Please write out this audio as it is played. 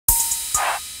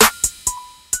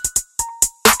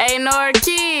Hey, Nord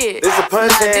Kid. This a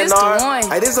punch in, Nord.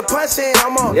 Hey, this a punch in.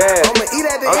 I'ma eat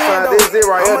at the end. This is it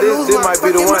right here. This might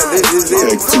be the one. This is it. I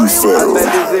think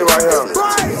this is it right here.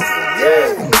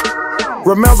 Yeah.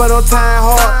 Remember no time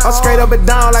hard, I'm straight up and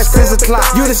down like 6 o'clock.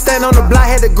 You just stand on the block,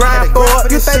 had to grind for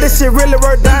it. You think this shit really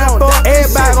worth dying for?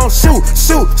 Everybody gon' shoot.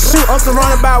 I'm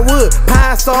surrounded by wood,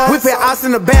 pine saw. We put outs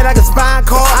in the bed like a spine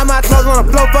car. I'm out clothes on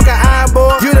the floor, fucking iron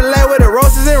board. You the lay with the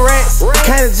roaches and rats.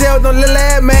 Came to jail with them little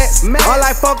ass mats. All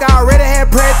like fuck, I already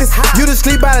had practice. You just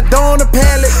sleep by the door on the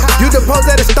pallet. You the post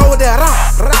at the store with that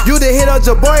You the hit up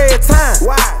your boy every time.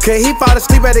 Cause he fall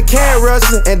asleep at the carrot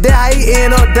rushes, and then he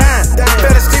end up dying.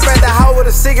 Better sleep at the house with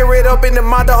a cigarette up in the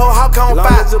mouth, the whole house on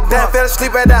fire. Damn, fell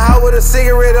asleep at the house with a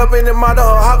cigarette up in the mouth, the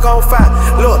whole house on fire.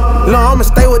 Look, I'ma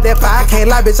stay with that fire. I can't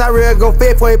lie, bitch, I real go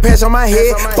fit for a patch on my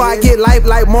head. Before I get life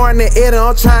like Martin and Ed,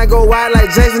 I'm trying to go wide like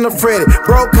Jason and Freddy.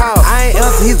 Bro call, I ain't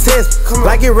answer, he test.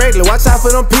 Like it regular, watch out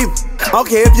for them people.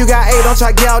 Okay, if you got 8, don't try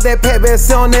to get out that pet, better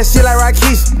sit on that shit like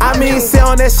Rakesh. I mean, sit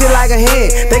on that shit like a hen.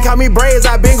 They call me Brazy,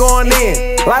 I been going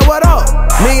in. Like, what up?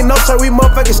 Me and no shirt, we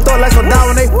motherfucking stuck like some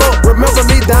down when they fuck. Remember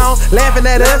me down, laughing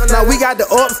at us, now we got the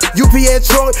ups. UPS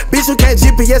truck, bitch, you can't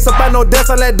GPS up by no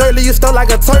desk. I let dirt leave you stuck like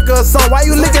a Turk or something. Why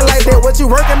you looking like that? What you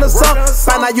working or something?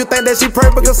 Find out you think that she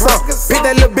perfect or something. Beat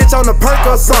that little bitch on the perk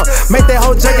or something. Make that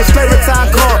whole jacket straight retire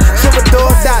car. Triple door,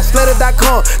 die,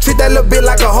 Slater.com. Treat that little bitch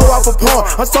like a hoe off a pawn.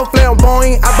 I'm so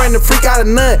flamboyant, I bring the freak out of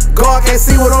none. God can't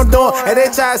see what I'm doing, and they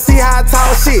try to see how I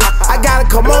talk shit. I got a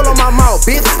Komodo on my mouth,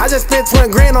 bitch. I just spent 20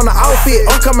 grand on the outfit.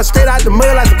 I'm coming straight out the mud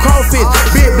like some crawfish.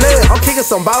 Big blood, I'm kicking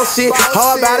some boss shit.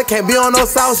 Hard about it, can't be on no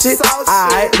south shit.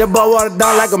 Alright, the boy water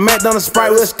down like a McDonald's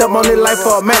Sprite. We'll step on this life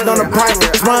for a McDonald's price.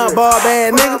 Smile ball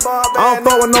bad nigga. I don't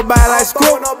fuck with nobody like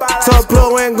Scoop. Tough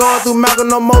plug, we ain't going through Malcolm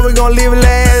no more. We gon' leave it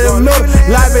last in the middle.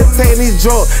 Life been taking these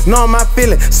drugs, knowing my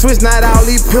feeling. Switch night all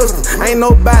these pistols. Ain't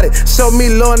nobody show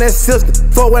me low in that sister.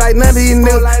 Fuck with like none of these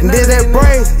niggas. And this that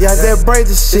Brazy, yeah, that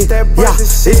Brazy shit. Yeah,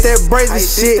 this that Brazy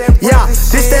shit. Yeah,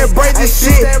 this that Brazy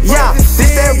shit. Yeah,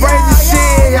 this that Brazy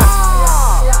shit. Yeah.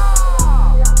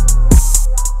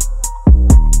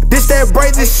 This that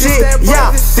Brazy shit,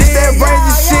 yeah. This that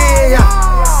Brazy shit, yeah.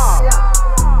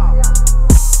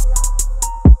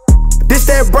 This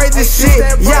that Brazy shit,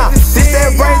 yeah. This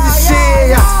that Brazy